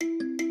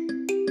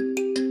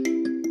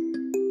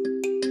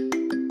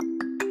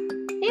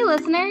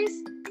listeners.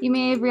 You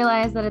may have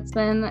realized that it's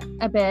been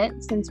a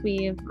bit since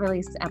we've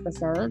released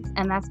episodes,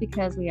 and that's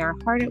because we are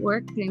hard at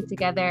work putting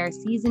together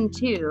season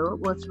 2,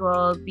 which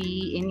will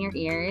be in your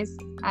ears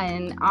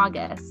in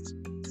August.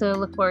 So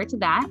look forward to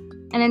that.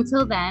 And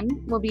until then,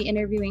 we'll be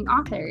interviewing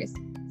authors.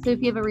 So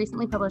if you have a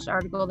recently published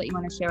article that you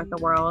want to share with the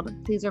world,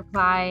 please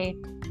reply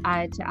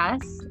to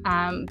us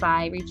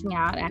by reaching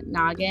out at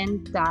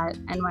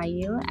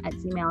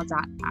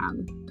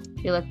nogn.nyu@gmail.com.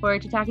 We look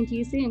forward to talking to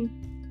you soon.